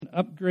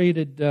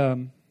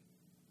upgraded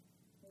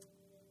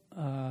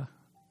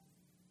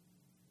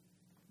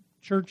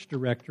church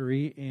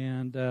directory,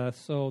 and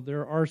so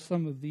there are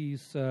some of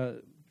these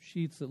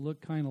sheets that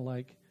look kind of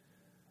like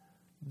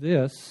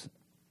this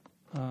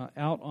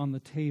out on the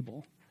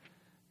table.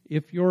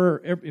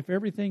 If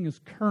everything is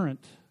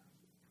current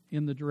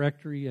in the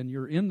directory and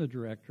you're in the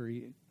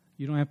directory,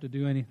 you don't have to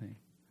do anything.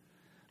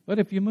 But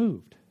if you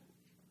moved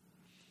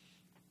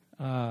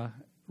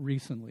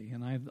recently,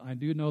 and I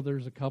do know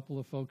there's a couple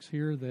of folks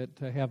here that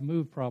have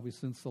moved probably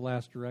since the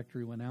last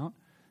directory went out,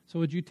 so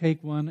would you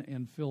take one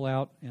and fill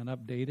out and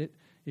update it?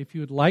 If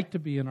you would like to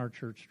be in our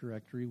church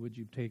directory, would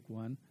you take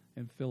one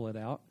and fill it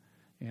out?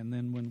 And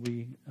then when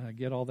we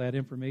get all that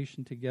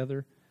information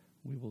together,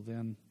 we will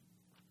then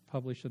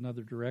publish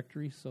another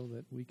directory so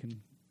that we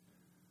can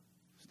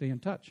stay in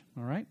touch.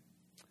 All right?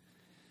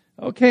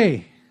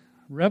 Okay,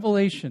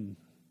 Revelation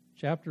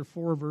chapter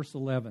 4, verse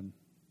 11.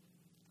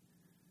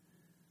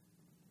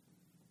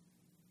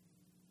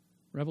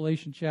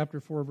 Revelation chapter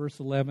 4, verse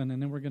 11,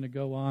 and then we're going to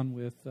go on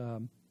with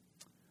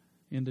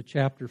into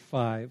chapter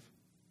 5.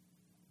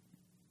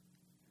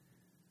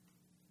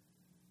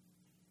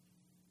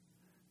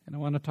 And I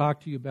want to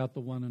talk to you about the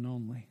one and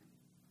only.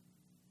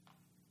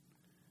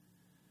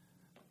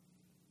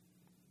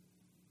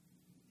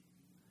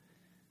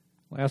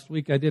 Last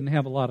week I didn't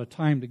have a lot of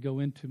time to go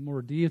into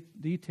more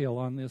detail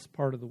on this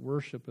part of the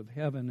worship of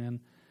heaven and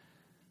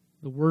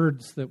the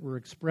words that were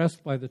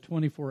expressed by the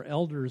 24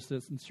 elders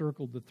that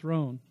encircled the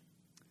throne.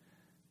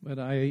 But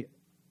I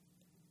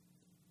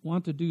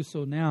want to do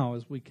so now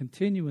as we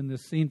continue in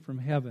this scene from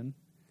heaven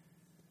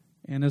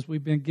and as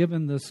we've been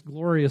given this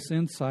glorious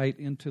insight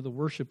into the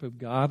worship of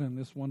God and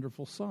this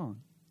wonderful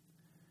song.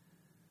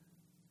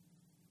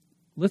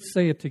 Let's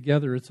say it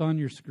together. It's on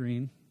your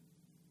screen.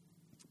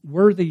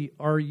 Worthy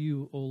are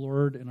you, O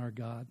Lord and our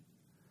God,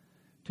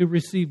 to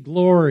receive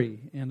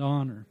glory and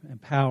honor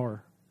and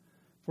power.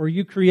 For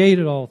you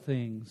created all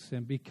things,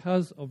 and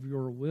because of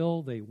your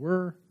will they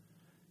were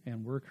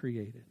and were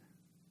created.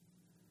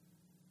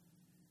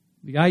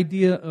 The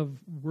idea of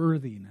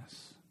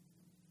worthiness.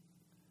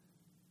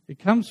 It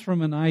comes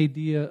from an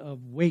idea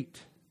of weight.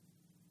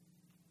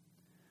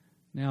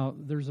 Now,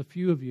 there's a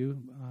few of you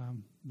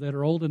that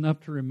are old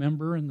enough to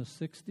remember in the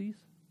 60s.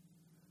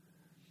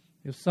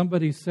 If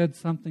somebody said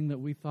something that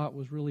we thought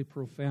was really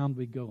profound,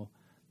 we'd go,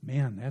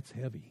 man, that's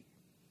heavy.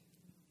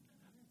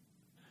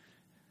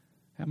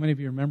 How many of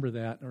you remember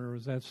that, or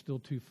was that still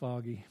too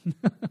foggy?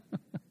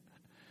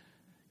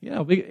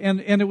 Yeah,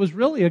 and it was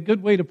really a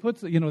good way to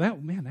put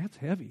it. That's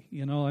heavy.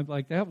 I'm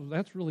like,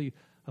 that's really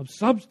of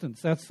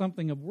substance. That's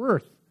something of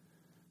worth.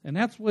 And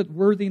that's what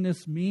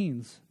worthiness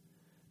means,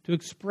 to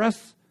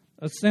express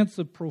a sense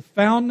of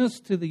profoundness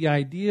to the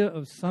idea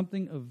of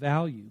something of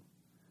value.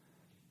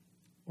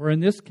 Or in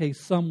this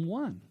case,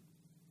 someone.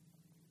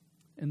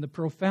 And the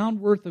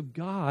profound worth of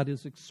God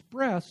is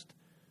expressed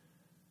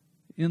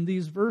in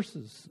these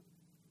verses.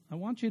 I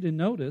want you to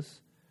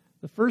notice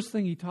the first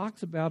thing he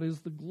talks about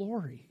is the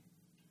glory.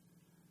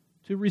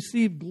 To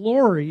receive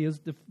glory is...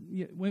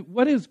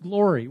 What is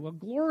glory? Well,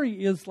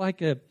 glory is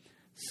like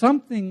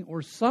something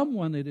or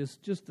someone that is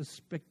just a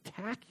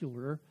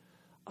spectacular,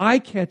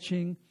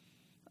 eye-catching,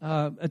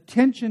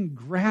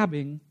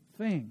 attention-grabbing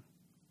thing.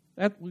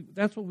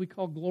 That's what we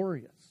call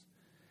glorious.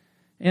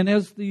 And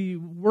as the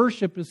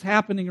worship is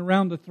happening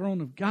around the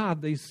throne of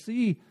God, they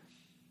see,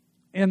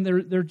 and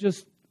they're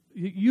just,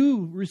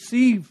 you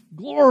receive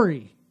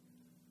glory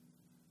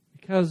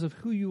because of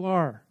who you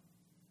are.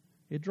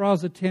 It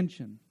draws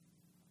attention.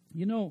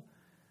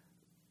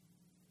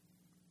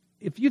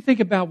 If you think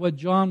about what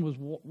John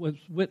was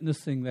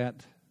witnessing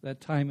that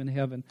time in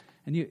heaven,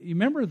 and you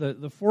remember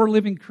the four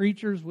living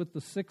creatures with the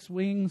 6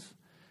 wings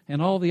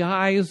and all the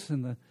eyes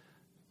and the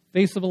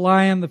face of a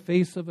lion, the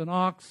face of an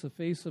ox, the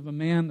face of a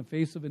man, the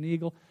face of an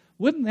eagle.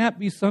 Wouldn't that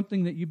be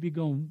something that you'd be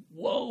going,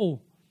 whoa?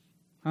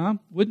 Huh?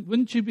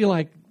 Wouldn't you be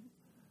like,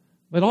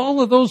 but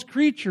all of those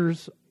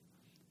creatures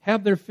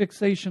have their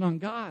fixation on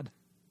God.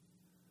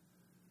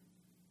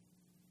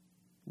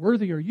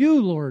 Worthy are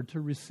you, Lord,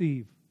 to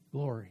receive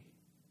glory.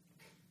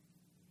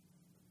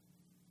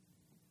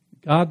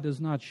 God does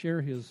not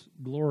share His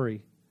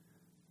glory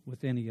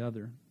with any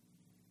other.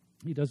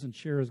 He doesn't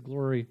share His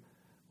glory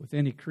with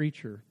any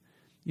creature.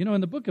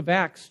 In the book of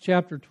Acts,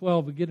 chapter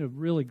 12, we get a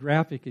really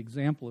graphic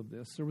example of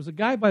this. There was a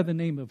guy by the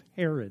name of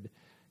Herod.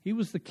 He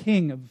was the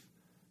king of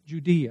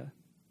Judea.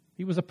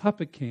 He was a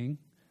puppet king,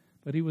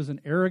 but he was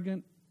an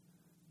arrogant,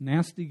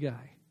 nasty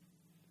guy.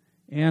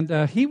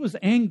 And he was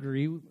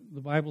angry,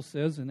 the Bible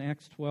says in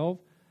Acts 12.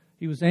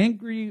 He was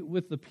angry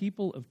with the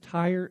people of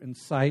Tyre and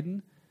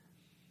Sidon.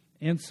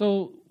 And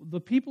so the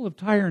people of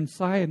Tyre and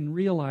Sidon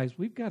realized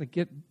we've got to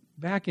get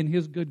back in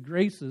his good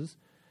graces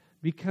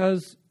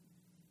because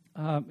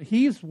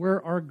he's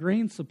where our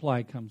grain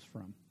supply comes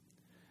from.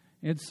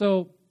 And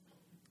so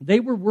they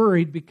were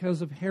worried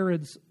because of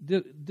Herod's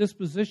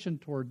disposition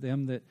toward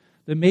them that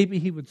maybe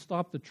he would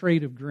stop the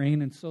trade of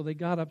grain, and so they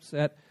got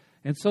upset.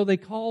 And so they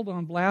called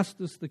on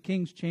Blastus, the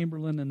king's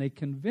chamberlain, and they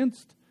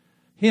convinced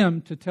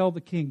him to tell the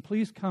king,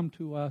 please come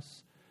to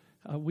us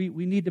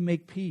we need to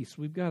make peace.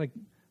 We've got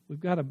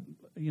to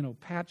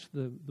patch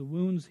the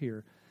wounds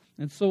here.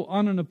 And so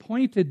on an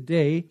appointed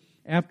day,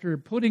 after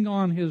putting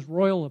on his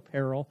royal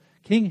apparel,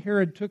 King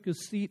Herod took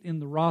his seat in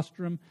the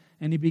rostrum,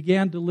 and he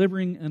began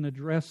delivering an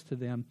address to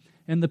them.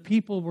 And the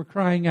people were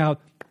crying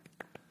out,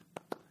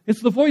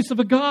 "It's the voice of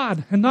a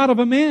God and not of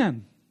a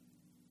man."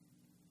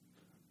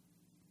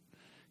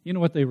 You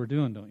know what they were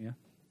doing, don't you?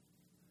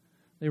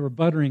 They were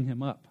buttering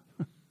him up.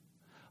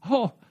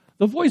 "Oh,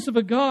 the voice of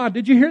a God.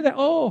 Did you hear that?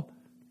 Oh."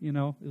 It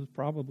was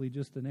probably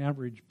just an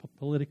average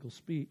political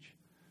speech.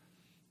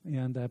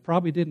 And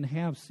probably didn't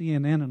have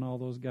CNN and all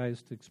those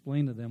guys to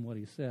explain to them what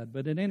he said.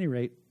 But at any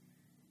rate,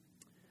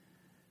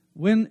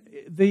 when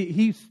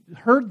he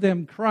heard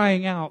them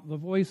crying out, "The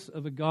voice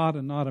of a God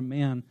and not a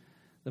man,"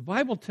 the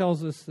Bible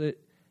tells us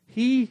that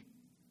he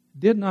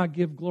did not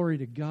give glory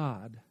to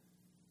God.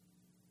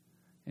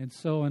 And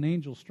so an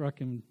angel struck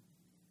him,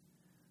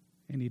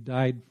 and he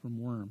died from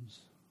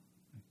worms.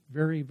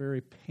 Very, very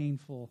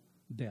painful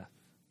death.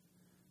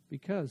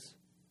 Because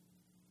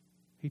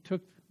he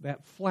took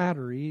that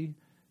flattery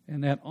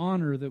and that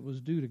honor that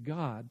was due to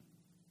God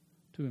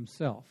to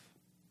himself.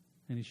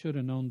 And he should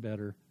have known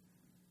better.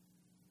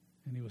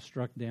 And he was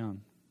struck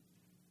down.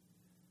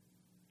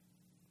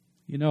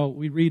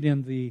 We read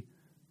in the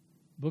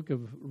book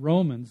of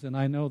Romans, and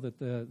I know that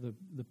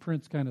the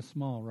print's kind of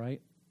small,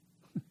 right?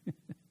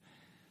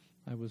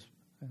 That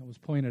was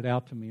pointed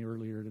out to me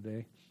earlier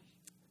today.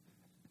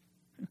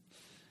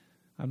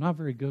 I'm not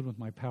very good with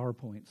my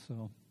PowerPoint,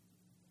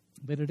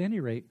 but at any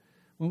rate,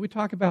 when we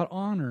talk about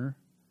honor,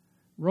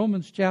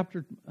 Romans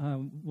chapter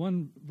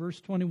 1,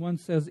 verse 21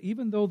 says,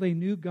 "Even though they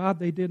knew God,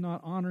 they did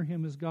not honor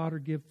him as God or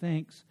give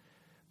thanks,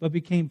 but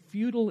became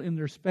futile in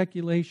their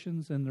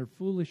speculations, and their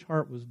foolish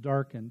heart was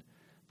darkened.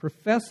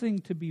 Professing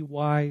to be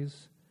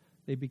wise,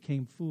 they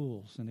became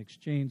fools and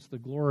exchanged the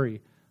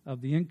glory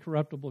of the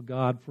incorruptible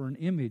God for an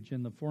image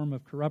in the form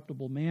of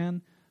corruptible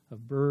man,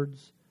 of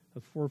birds,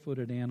 of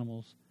four-footed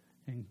animals,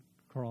 and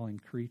crawling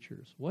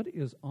creatures." What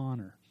is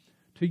honor?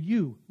 To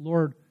you,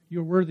 Lord,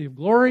 you're worthy of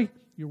glory,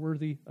 you're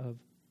worthy of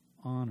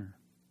honor.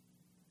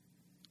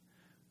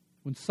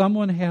 When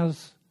someone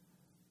has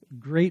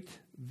great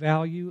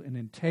value and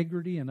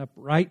integrity and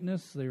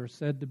uprightness, they are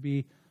said to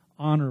be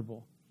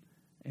honorable.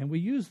 And we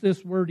use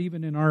this word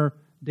even in our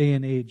day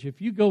and age.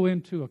 If you go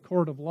into a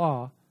court of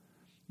law,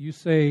 you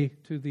say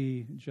to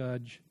the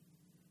judge,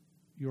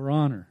 "Your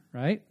Honor,"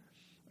 right?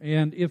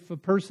 And if a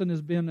person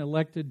has been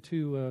elected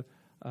to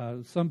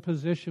some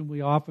position,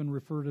 we often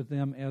refer to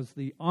them as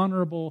the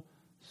honorable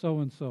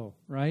so-and-so,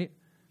 right?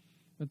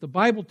 But the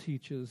Bible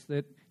teaches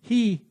that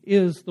he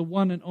is the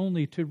one and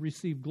only to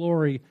receive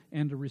glory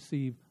and to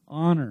receive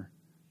honor.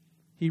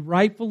 He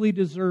rightfully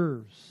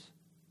deserves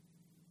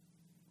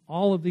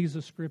all of these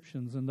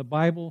ascriptions, and the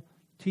Bible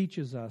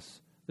teaches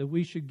us that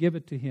we should give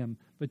it to him.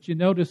 But you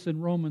notice in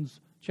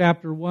Romans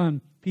chapter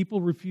 1,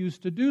 people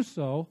refused to do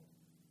so,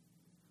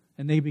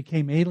 and they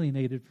became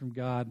alienated from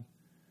God,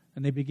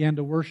 and they began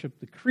to worship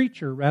the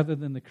creature rather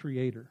than the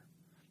Creator.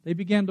 They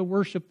began to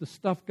worship the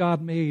stuff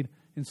God made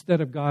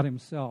instead of God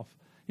himself.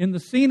 In the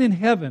scene in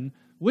heaven,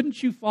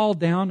 wouldn't you fall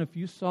down if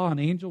you saw an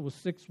angel with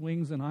 6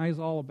 wings and eyes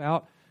all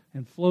about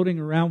and floating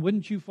around?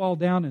 Wouldn't you fall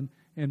down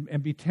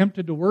and be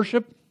tempted to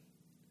worship?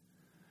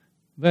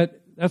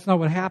 But that's not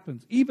what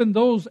happens. Even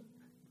those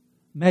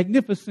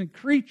magnificent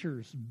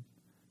creatures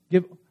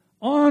give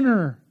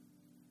honor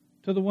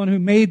to the one who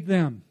made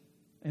them,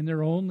 and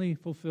they're only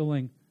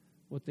fulfilling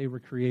what they were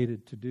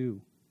created to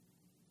do.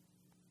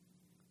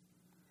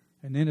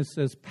 And then it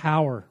says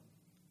power.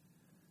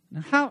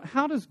 Now,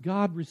 how does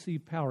God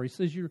receive power? He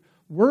says you're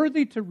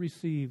worthy to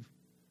receive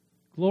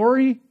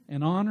glory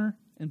and honor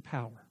and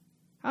power.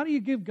 How do you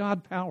give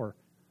God power?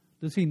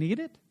 Does he need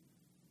it?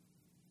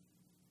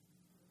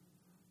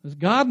 Is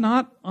God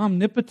not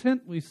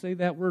omnipotent? We say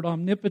that word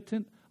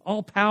omnipotent,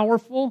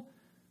 all-powerful.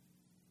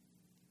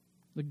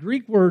 The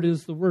Greek word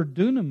is the word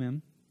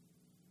dunamin.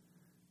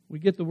 We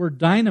get the word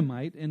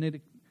dynamite,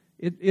 and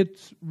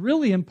it's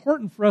really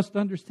important for us to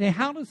understand,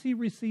 how does he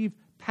receive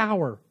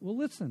power? Well,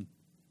 listen.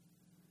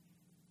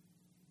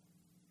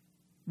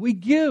 We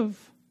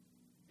give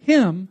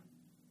him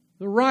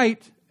the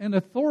right and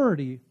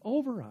authority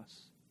over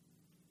us.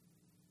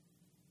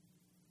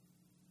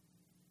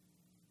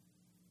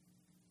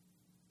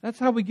 That's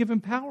how we give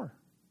him power.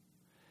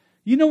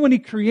 You know, when he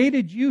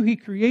created you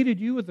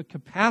with the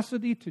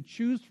capacity to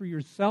choose for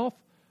yourself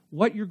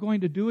what you're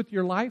going to do with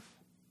your life.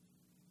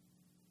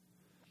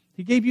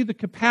 He gave you the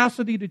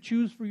capacity to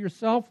choose for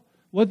yourself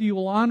whether you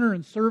will honor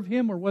and serve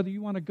him or whether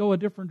you want to go a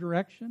different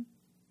direction.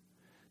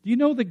 Do you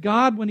know that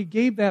God, when he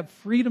gave that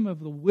freedom of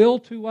the will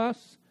to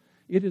us,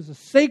 it is a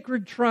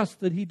sacred trust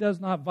that he does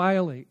not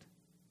violate.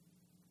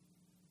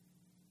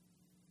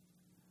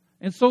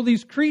 And so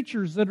these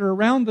creatures that are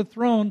around the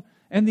throne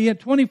and the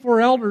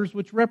 24 elders,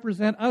 which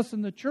represent us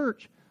in the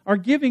church, are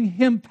giving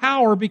him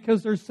power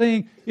because they're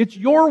saying, it's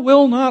your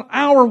will, not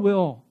our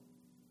will,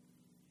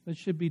 that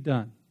should be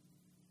done.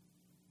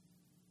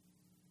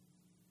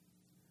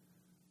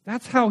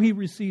 That's how he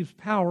receives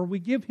power. We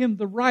give him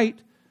the right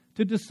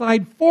to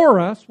decide for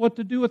us what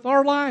to do with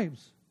our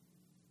lives.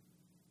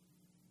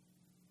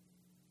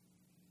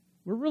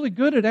 We're really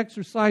good at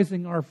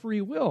exercising our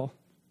free will,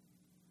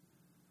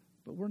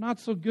 but we're not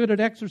so good at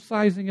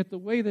exercising it the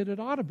way that it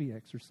ought to be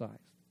exercised.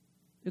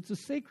 It's a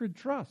sacred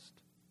trust.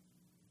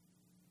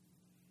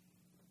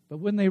 But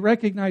when they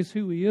recognize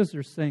who He is,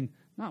 they're saying,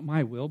 not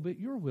my will, but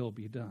your will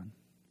be done.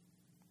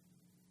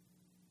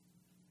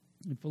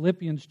 In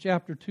Philippians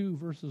chapter 2,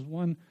 verses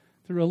 1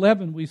 through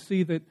 11, we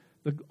see that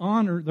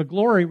the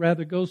glory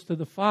goes to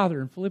the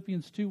Father. In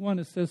Philippians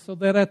 2:1 it says, so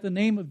that at the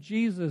name of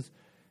Jesus,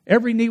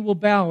 every knee will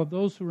bow of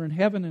those who are in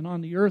heaven and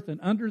on the earth and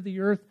under the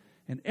earth,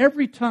 and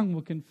every tongue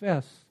will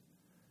confess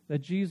that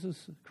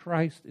Jesus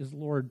Christ is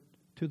Lord,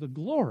 to the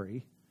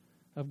glory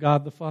of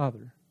God the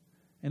Father.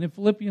 And in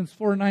Philippians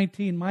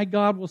 4:19, my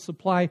God will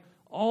supply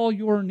all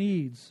your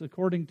needs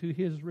according to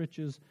His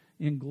riches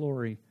in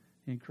glory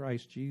in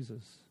Christ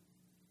Jesus.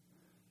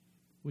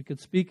 We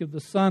could speak of the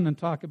Son and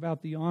talk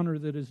about the honor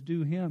that is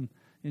due Him.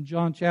 In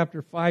John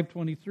chapter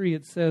 5:23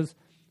 it says,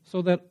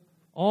 so that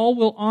all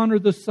will honor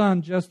the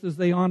Son just as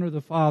they honor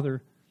the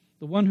Father.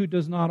 The one who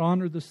does not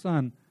honor the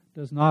Son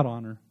does not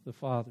honor the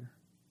Father.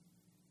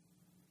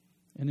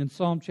 And in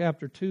Psalm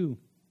chapter 2,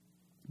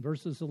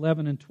 verses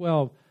 11 and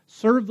 12,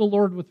 serve the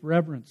Lord with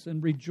reverence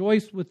and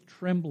rejoice with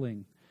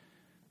trembling.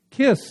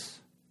 Kiss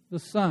the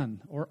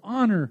Son, or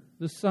honor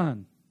the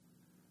Son,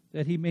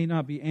 that He may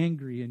not be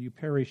angry and you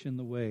perish in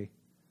the way.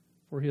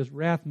 For His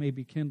wrath may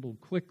be kindled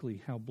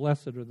quickly. How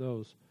blessed are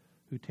those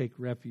who take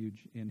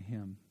refuge in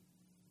Him.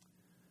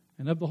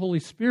 And of the Holy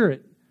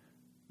Spirit,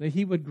 that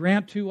He would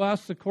grant to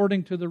us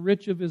according to the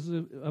riches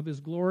of His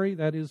glory,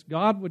 that is,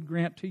 God would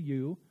grant to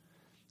you,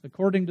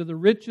 according to the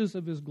riches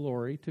of His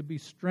glory, to be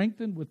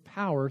strengthened with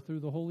power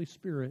through the Holy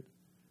Spirit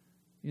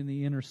in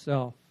the inner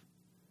self.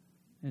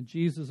 And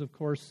Jesus, of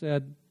course,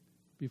 said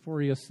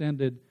before He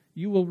ascended,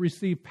 you will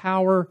receive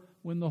power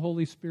when the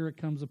Holy Spirit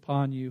comes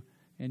upon you,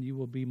 and you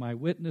will be my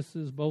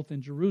witnesses both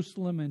in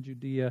Jerusalem and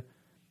Judea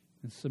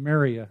and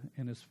Samaria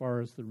and as far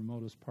as the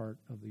remotest part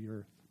of the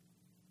earth.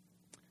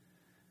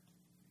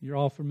 You're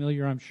all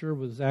familiar, I'm sure,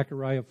 with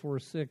Zechariah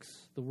 4:6.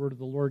 The word of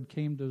the Lord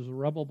came to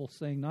Zerubbabel,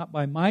 saying, not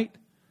by might,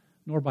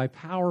 nor by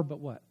power, but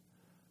what?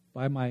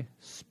 By my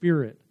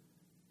Spirit,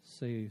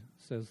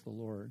 says the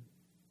Lord.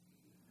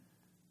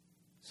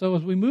 So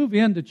as we move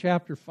into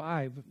chapter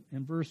 5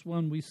 and verse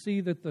 1, we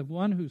see that the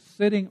one who's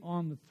sitting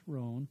on the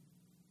throne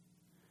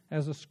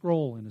has a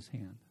scroll in his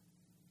hand.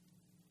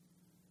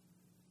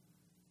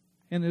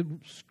 And the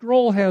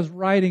scroll has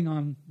writing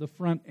on the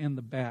front and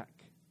the back.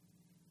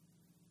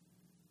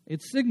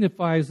 It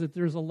signifies that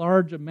there's a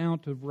large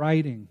amount of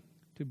writing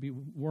to be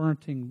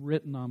warranting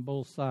written on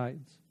both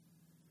sides.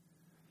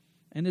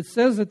 And it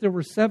says that there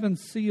were 7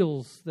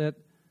 seals that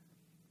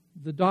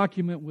the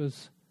document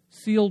was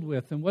sealed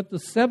with. And what the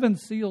 7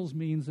 seals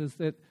means is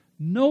that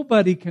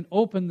nobody can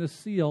open the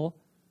seal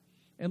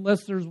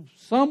unless there's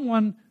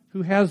someone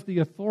who has the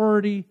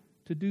authority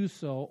to do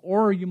so,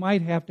 or you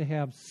might have to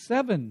have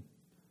 7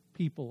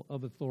 people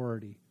of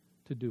authority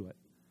to do it.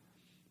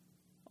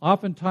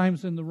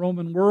 Oftentimes in the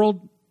Roman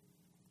world,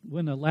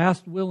 when a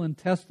last will and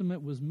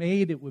testament was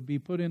made, it would be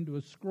put into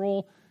a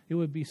scroll. It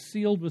would be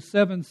sealed with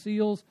 7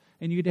 seals,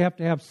 and you'd have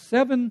to have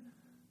 7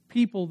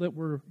 people that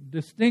were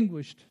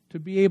distinguished to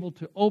be able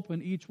to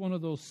open each one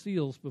of those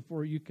seals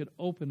before you could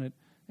open it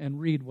and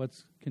read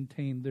what's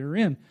contained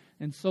therein.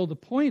 And so the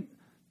point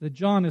that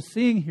John is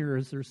seeing here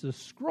is there's this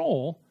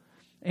scroll,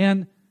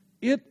 and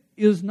it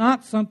is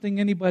not something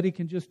anybody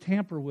can just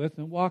tamper with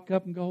and walk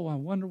up and go, I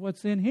wonder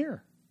what's in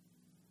here.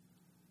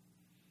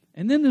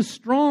 And then this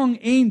strong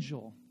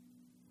angel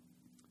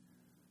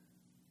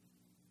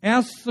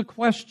asks the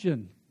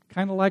question,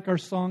 kind of like our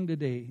song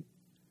today,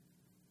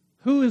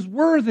 who is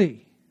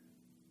worthy?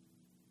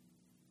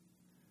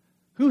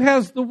 Who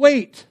has the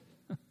weight?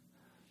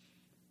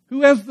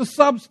 Who has the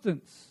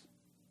substance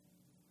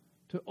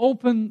to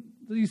open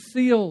these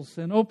seals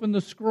and open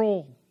the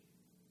scroll?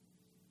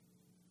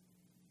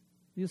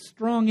 This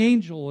strong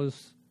angel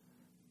is,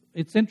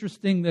 it's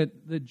interesting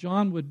that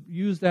John would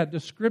use that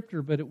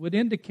descriptor, but it would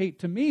indicate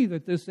to me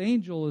that this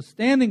angel is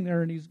standing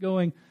there and he's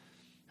going,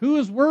 who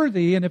is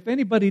worthy? And if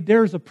anybody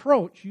dares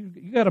approach, you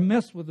got to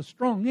mess with a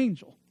strong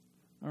angel.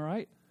 All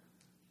right?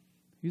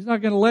 He's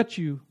not going to let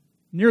you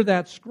near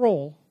that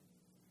scroll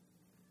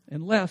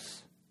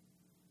unless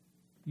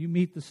you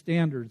meet the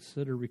standards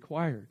that are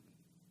required.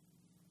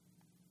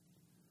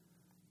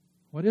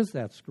 What is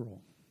that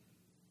scroll?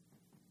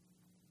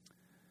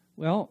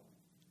 Well,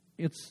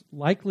 it's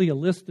likely a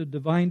list of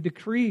divine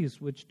decrees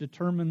which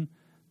determine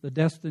the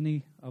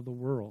destiny of the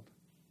world.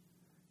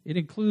 It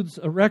includes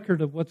a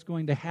record of what's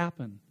going to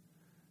happen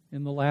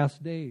in the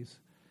last days.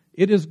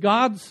 It is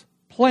God's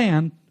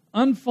plan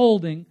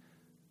unfolding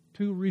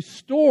to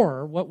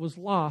restore what was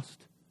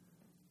lost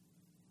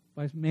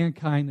by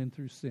mankind and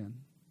through sin.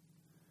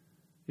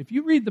 If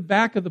you read the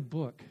back of the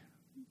book,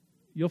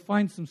 you'll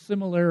find some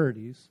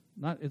similarities.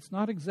 It's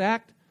not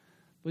exact,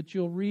 but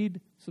you'll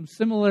read some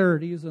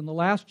similarities in the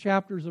last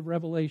chapters of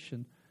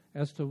Revelation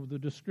as to the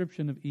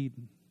description of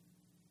Eden.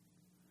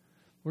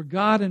 where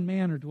God and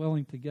man are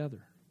dwelling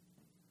together,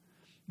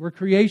 where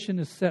creation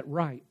is set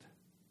right,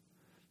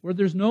 where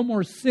there's no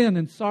more sin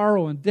and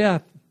sorrow and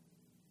death.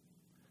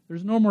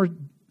 There's no more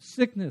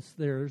sickness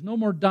there. There's no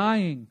more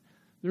dying.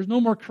 There's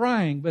no more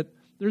crying, but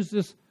there's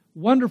this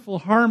wonderful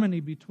harmony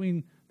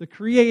between the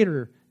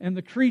Creator and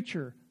the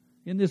creature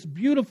in this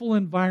beautiful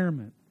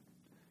environment.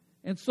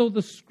 And so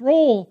the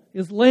scroll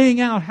is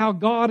laying out how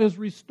God is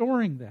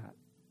restoring that.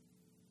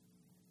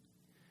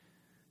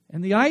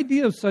 And the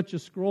idea of such a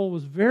scroll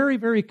was very,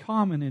 very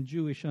common in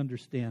Jewish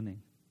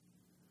understanding.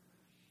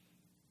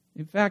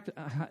 In fact,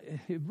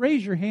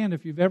 raise your hand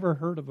if you've ever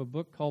heard of a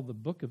book called the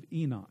Book of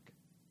Enoch.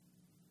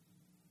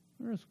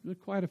 There's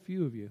quite a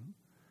few of you.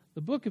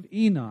 The Book of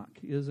Enoch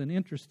is an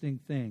interesting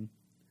thing.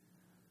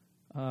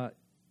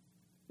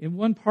 In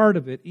one part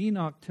of it,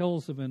 Enoch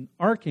tells of an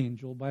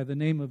archangel by the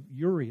name of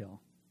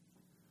Uriel.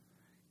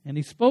 And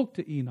he spoke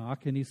to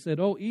Enoch and he said,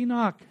 "Oh,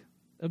 Enoch,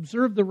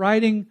 observe the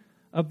writing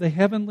of the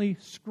heavenly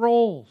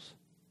scrolls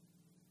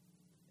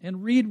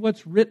and read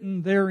what's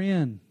written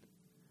therein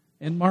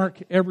and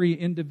mark every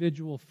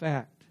individual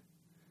fact."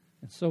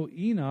 And so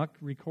Enoch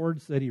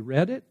records that he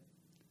read it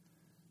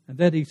and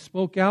that he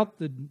spoke out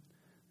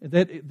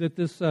that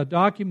this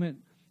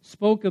document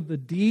spoke of the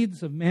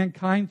deeds of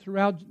mankind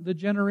throughout the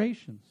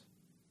generations.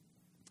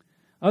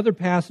 Other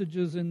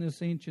passages in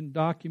this ancient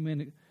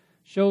document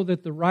show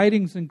that the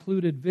writings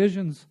included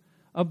visions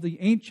of the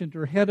ancient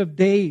or head of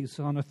days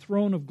on a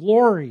throne of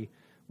glory,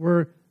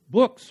 where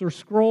books or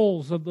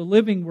scrolls of the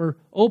living were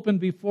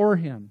opened before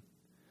him.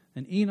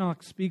 And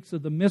Enoch speaks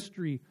of the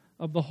mystery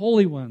of the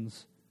holy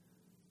ones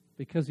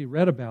because he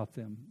read about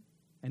them.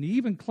 And he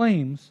even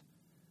claims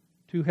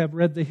to have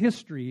read the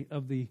history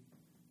of the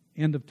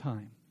end of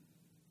time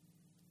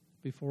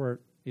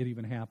before it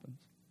even happens.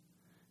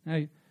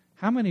 Now,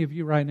 how many of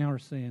you right now are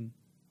saying,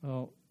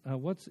 "Well,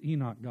 what's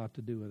Enoch got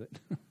to do with it?"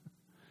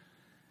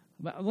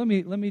 Let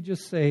me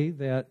just say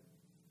that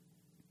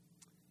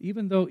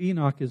even though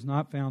Enoch is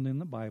not found in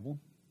the Bible,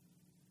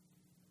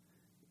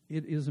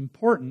 it is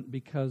important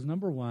because,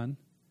 number one,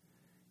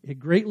 it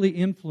greatly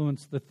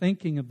influenced the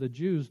thinking of the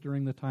Jews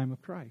during the time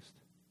of Christ.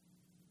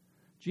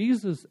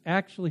 Jesus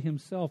actually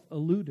himself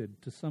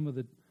alluded to some of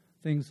the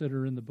things that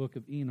are in the book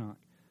of Enoch.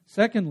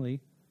 Secondly,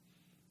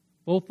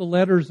 both the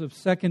letters of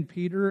 2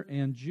 Peter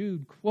and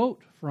Jude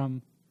quote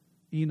from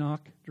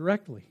Enoch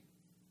directly.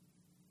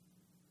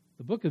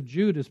 The book of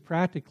Jude is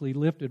practically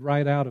lifted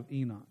right out of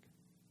Enoch.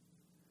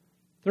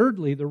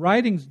 Thirdly, the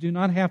writings do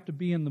not have to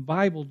be in the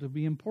Bible to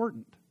be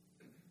important.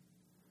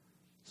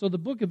 So the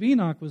book of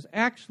Enoch was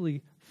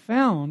actually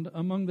found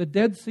among the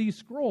Dead Sea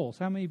Scrolls.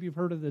 How many of you have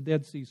heard of the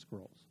Dead Sea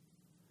Scrolls?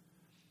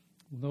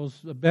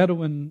 Those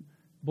Bedouin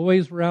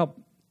boys were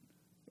out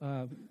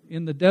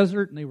in the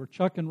desert, and they were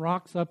chucking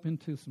rocks up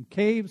into some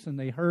caves, and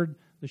they heard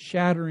the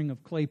shattering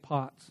of clay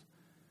pots.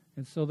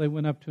 And so they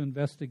went up to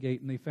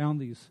investigate, and they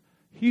found these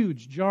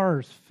huge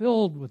jars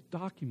filled with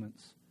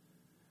documents.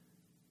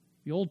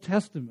 The Old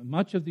Testament,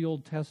 much of the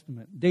Old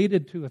Testament,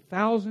 dated to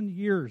 1,000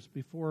 years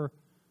before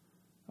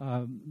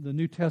the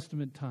New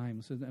Testament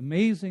times. An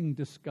amazing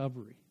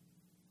discovery.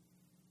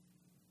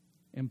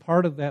 And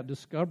part of that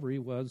discovery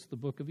was the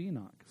book of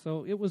Enoch.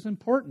 So it was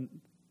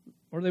important,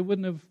 or they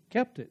wouldn't have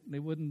kept it. They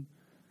wouldn't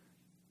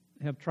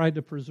have tried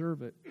to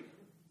preserve it.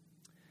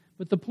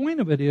 But the point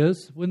of it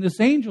is, when this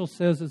angel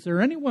says, "Is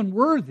there anyone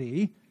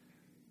worthy?"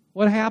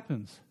 what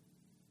happens?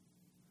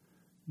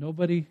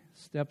 Nobody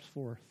steps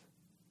forth.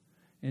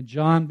 And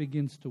John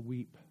begins to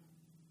weep.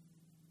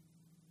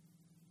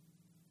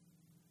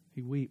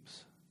 He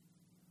weeps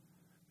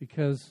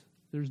because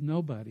there's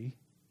nobody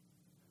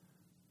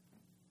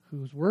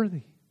who's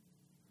worthy.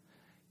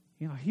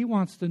 You know, he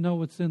wants to know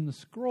what's in the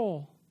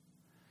scroll.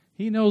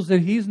 He knows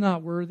that he's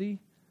not worthy.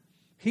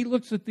 He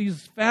looks at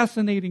these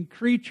fascinating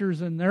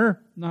creatures and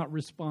they're not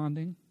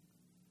responding.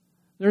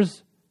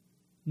 There's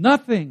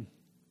nothing.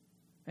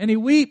 And he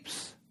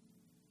weeps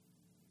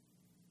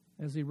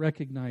as he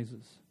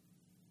recognizes.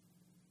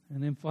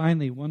 And then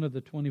finally, one of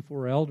the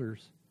 24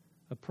 elders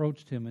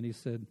approached him and he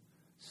said,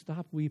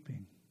 "Stop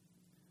weeping.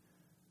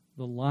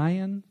 The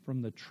Lion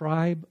from the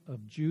tribe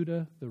of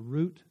Judah, the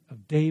root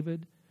of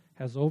David,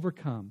 has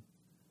overcome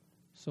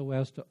so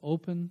as to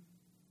open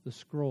the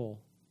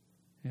scroll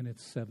and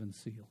its 7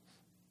 seals."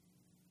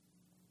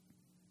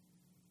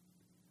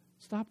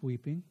 Stop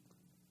weeping.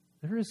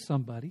 There is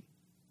somebody.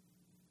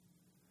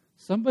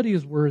 Somebody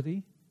is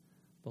worthy.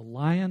 The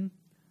Lion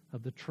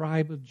of the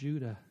tribe of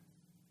Judah.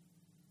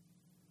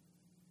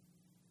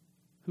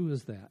 Who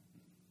is that?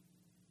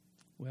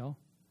 Well,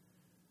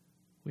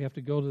 we have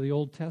to go to the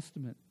Old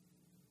Testament.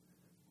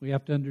 We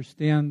have to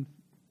understand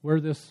where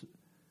this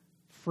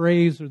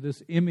phrase or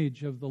this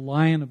image of the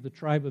Lion of the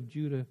tribe of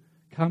Judah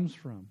comes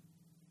from.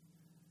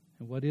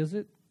 And what is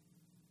it?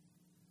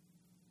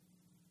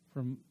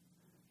 From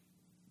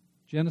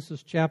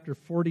Genesis chapter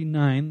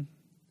 49,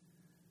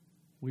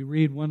 we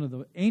read one of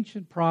the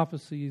ancient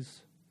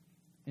prophecies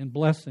and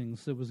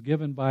blessings that was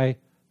given by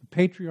the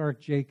patriarch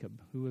Jacob,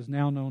 who is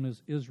now known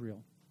as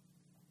Israel.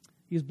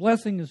 He's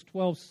blessing his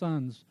 12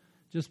 sons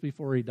just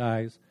before he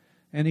dies.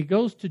 And he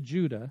goes to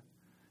Judah,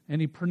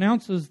 and he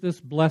pronounces this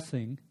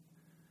blessing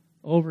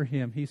over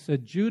him. He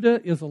said,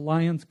 Judah is a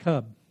lion's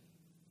cub.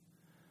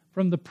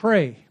 From the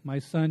prey, my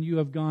son, you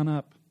have gone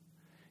up.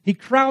 He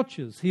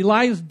crouches, he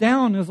lies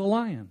down as a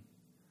lion.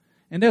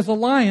 And as a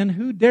lion,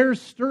 who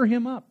dares stir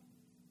him up?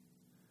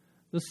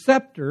 The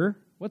scepter,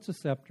 what's a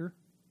scepter?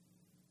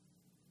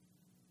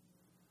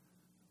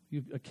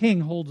 A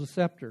king holds a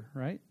scepter,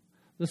 right?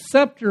 The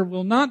scepter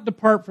will not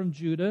depart from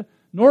Judah,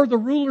 nor the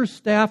ruler's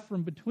staff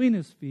from between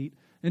his feet,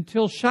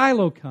 until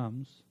Shiloh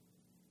comes,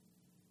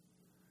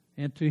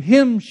 and to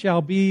him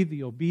shall be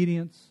the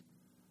obedience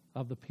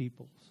of the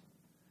peoples.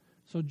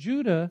 So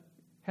Judah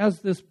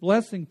has this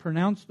blessing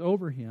pronounced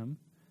over him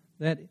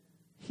that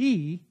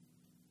he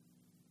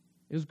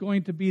is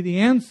going to be the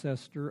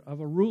ancestor of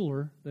a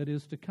ruler that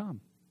is to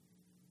come.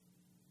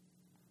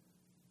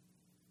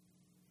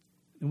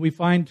 And we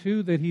find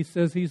too that he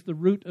says he's the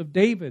root of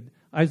David.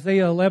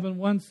 Isaiah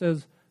 11:1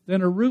 says,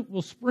 then a root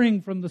will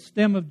spring from the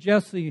stem of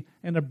Jesse,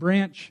 and a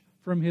branch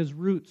from his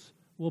roots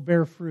will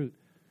bear fruit.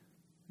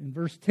 In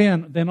verse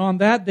 10, then on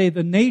that day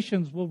the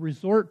nations will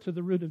resort to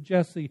the root of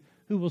Jesse,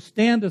 who will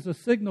stand as a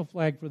signal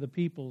flag for the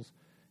peoples,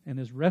 and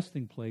his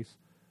resting place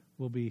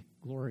will be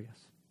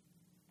glorious.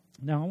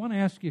 Now I want to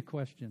ask you a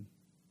question.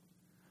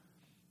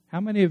 How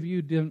many of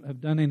you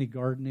have done any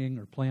gardening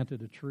or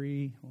planted a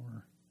tree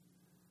or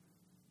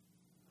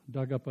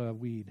dug up a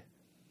weed?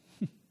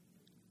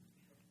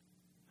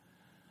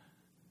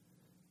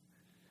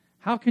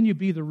 How can you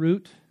be the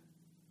root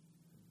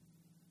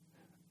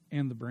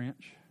and the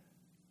branch?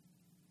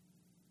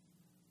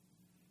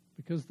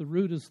 Because the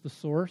root is the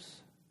source,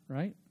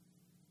 right?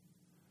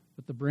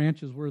 But the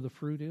branch is where the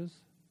fruit is.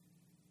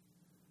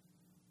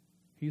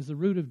 He's the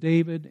root of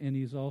David, and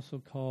he's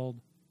also called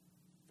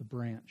the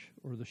branch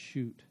or the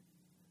shoot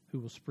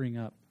who will spring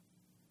up.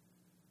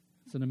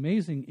 It's an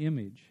amazing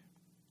image.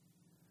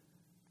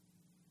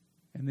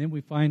 And then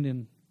we find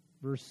in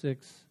verse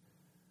 6,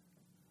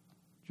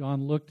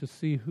 John looked to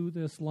see who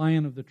this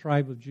Lion of the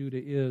tribe of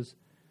Judah is,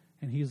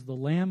 and he's the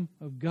Lamb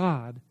of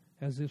God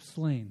as if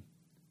slain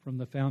from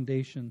the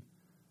foundation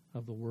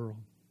of the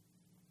world.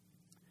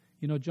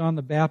 You know, John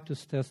the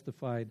Baptist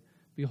testified,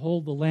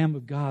 behold the Lamb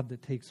of God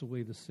that takes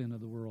away the sin of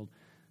the world.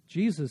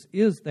 Jesus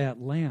is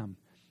that Lamb.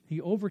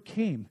 He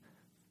overcame.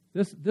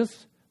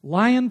 This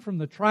Lion from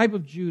the tribe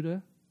of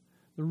Judah,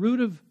 the root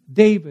of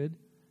David,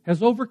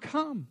 has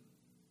overcome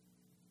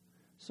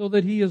so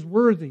that he is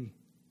worthy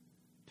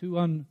to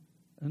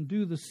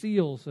undo the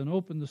seals and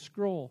open the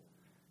scroll.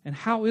 And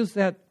how is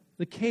that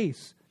the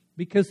case?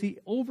 Because he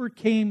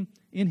overcame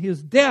in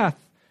his death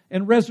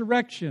and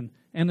resurrection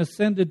and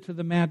ascended to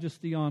the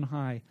majesty on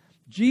high.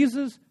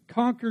 Jesus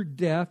conquered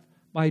death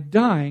by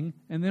dying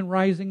and then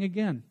rising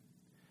again.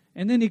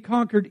 And then he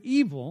conquered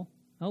evil.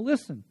 Now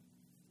listen,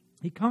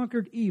 he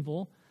conquered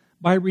evil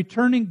by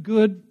returning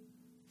good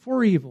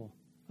for evil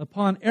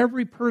upon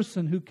every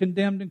person who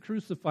condemned and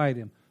crucified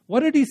him.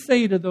 What did he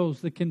say to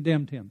those that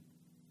condemned him?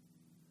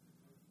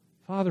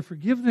 Father,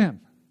 forgive them,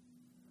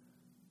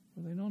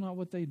 for they know not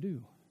what they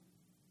do.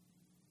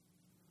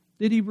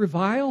 Did he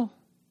revile?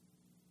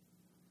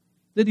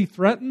 Did he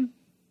threaten?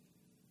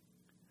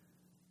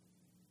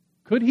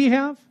 Could he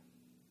have?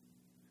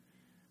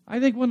 I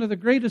think one of the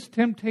greatest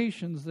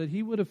temptations that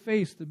he would have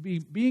faced would be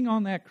being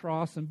on that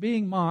cross and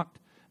being mocked,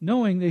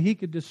 knowing that he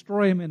could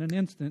destroy him in an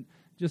instant,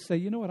 just say,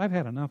 you know what, I've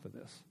had enough of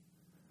this.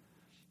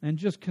 And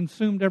just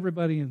consumed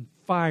everybody in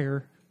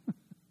fire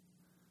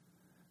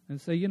and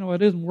say, you know,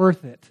 it isn't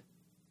worth it.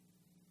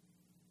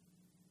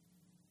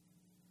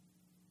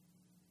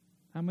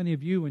 How many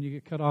of you, when you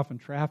get cut off in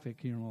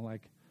traffic, you know,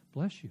 like,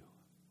 bless you.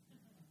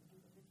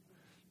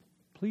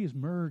 Please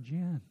merge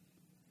in.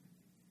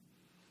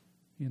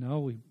 You know,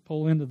 we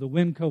pull into the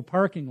Winco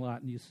parking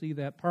lot and you see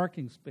that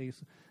parking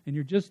space and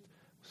you're just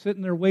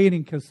sitting there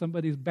waiting because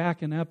somebody's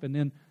backing up, and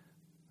then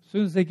as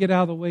soon as they get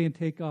out of the way and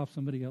take off,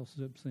 somebody else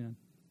zips in.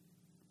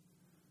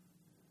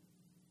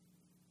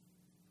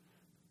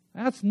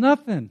 That's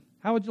nothing.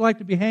 How would you like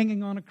to be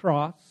hanging on a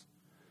cross,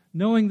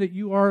 knowing that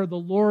you are the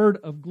Lord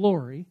of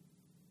glory,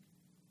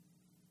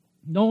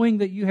 knowing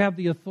that you have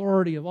the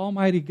authority of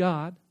Almighty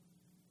God,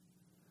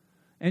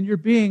 and you're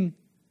being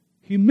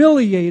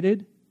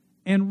humiliated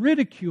and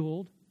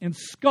ridiculed and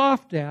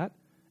scoffed at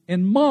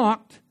and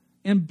mocked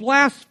and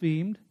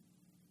blasphemed,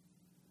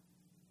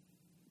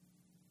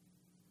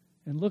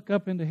 and look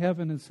up into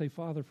heaven and say,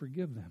 Father,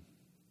 forgive them.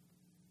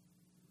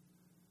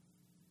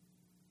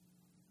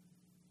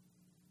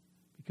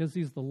 Because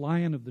he's the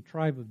Lion of the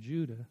tribe of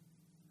Judah,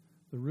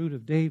 the root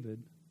of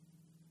David,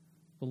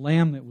 the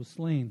Lamb that was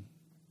slain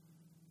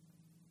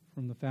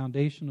from the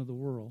foundation of the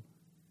world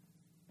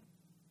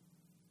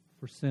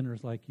for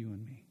sinners like you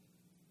and me.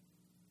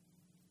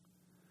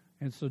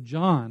 And so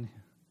John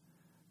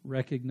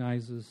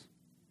recognizes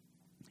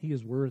he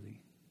is worthy.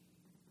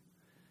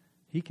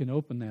 He can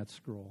open that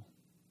scroll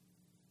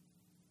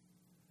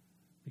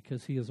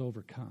because he has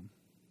overcome.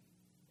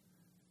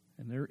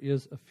 And there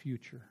is a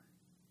future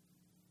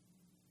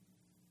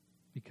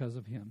because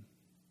of him.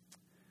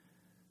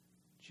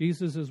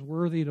 Jesus is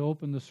worthy to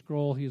open the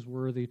scroll. He's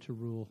worthy to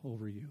rule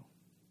over you.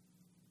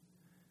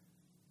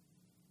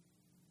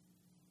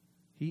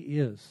 He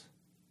is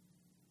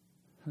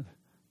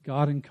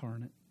God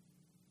incarnate,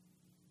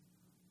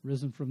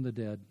 risen from the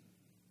dead,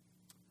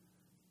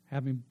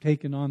 having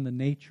taken on the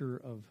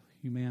nature of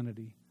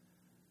humanity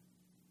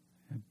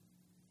and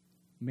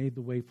made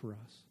the way for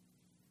us.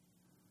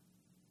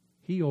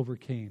 He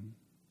overcame.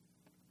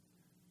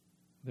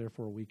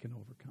 Therefore, we can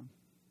overcome.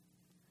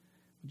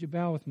 Would you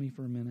bow with me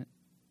for a minute?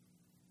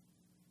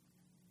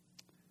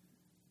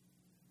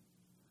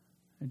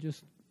 And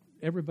just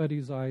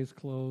everybody's eyes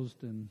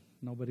closed and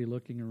nobody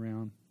looking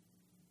around.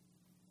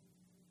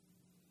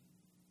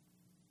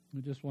 I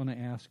just want to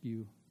ask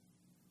you,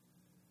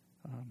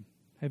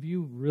 have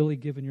you really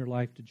given your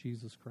life to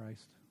Jesus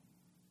Christ?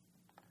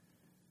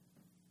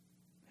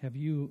 Have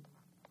you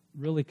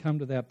really come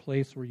to that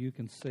place where you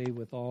can say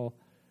with all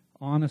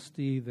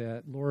honesty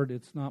that, Lord,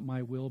 it's not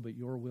my will, but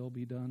your will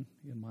be done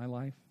in my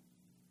life?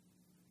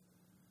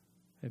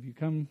 Have you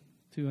come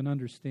to an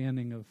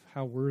understanding of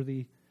how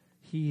worthy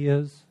He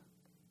is?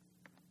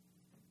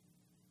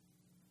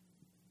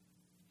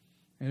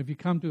 And have you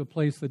come to a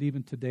place that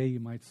even today you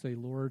might say,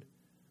 Lord,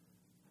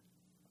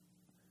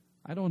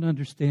 I don't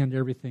understand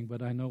everything,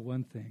 but I know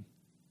one thing.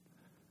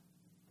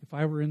 If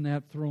I were in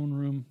that throne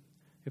room,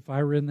 if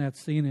I were in that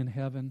scene in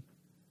heaven,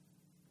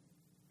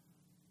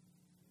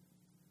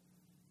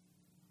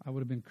 I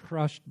would have been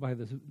crushed by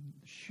the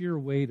sheer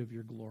weight of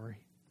your glory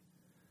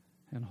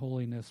and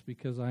holiness,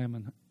 because I am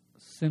a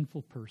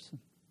sinful person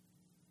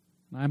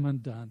and I'm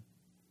undone.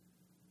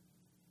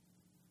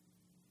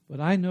 But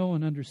I know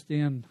and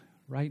understand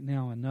right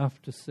now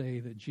enough to say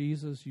that,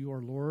 Jesus, you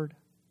are Lord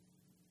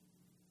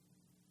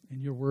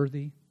and you're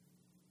worthy.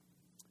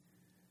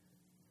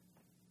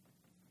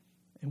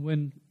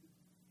 And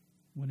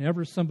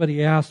whenever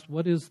somebody asks,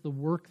 what is the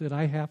work that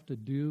I have to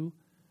do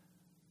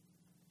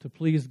to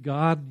please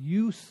God,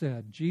 you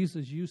said,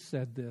 Jesus, you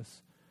said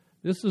this.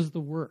 This is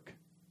the work,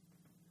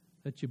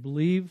 that you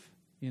believe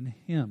in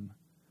Him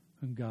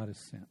whom God has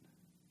sent.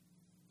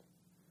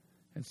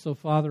 And so,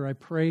 Father, I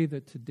pray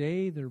that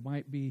today there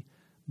might be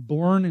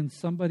born in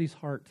somebody's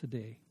heart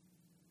today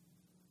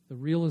the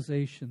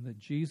realization that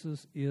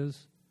Jesus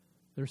is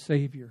their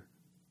Savior,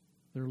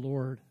 their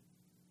Lord,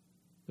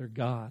 their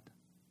God.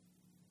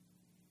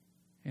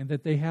 And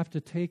that they have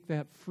to take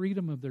that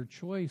freedom of their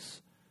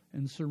choice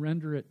and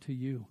surrender it to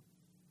you.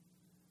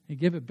 And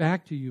give it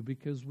back to you,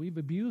 because we've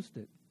abused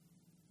it.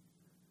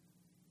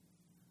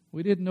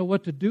 We didn't know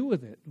what to do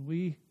with it.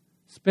 We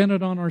spent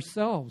it on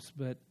ourselves,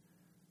 but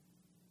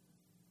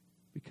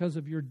because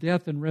of your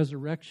death and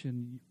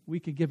resurrection,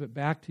 we could give it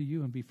back to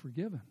you and be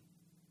forgiven.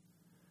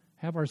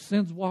 Have our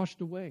sins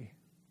washed away.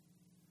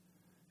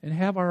 And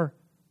have our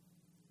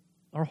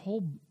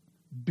whole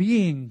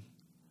being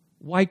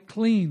wiped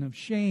clean of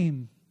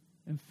shame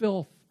and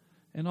filth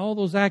and all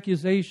those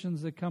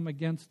accusations that come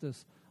against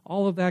us.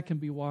 All of that can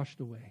be washed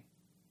away.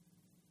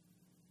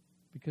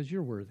 Because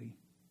you're worthy.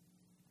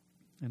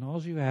 And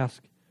all you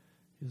ask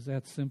is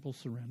that simple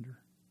surrender.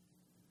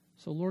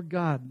 So, Lord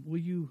God, will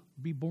you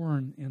be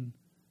born in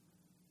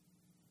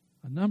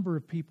a number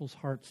of people's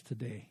hearts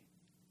today,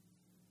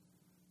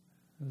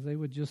 as they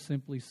would just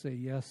simply say,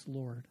 yes,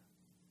 Lord,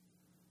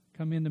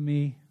 come into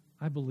me,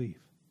 I believe.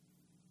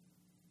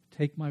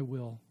 Take my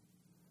will,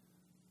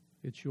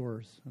 it's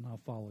yours, and I'll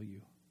follow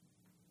you.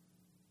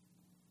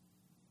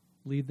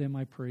 Lead them,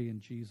 I pray, in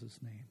Jesus'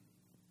 name.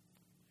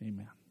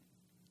 Amen.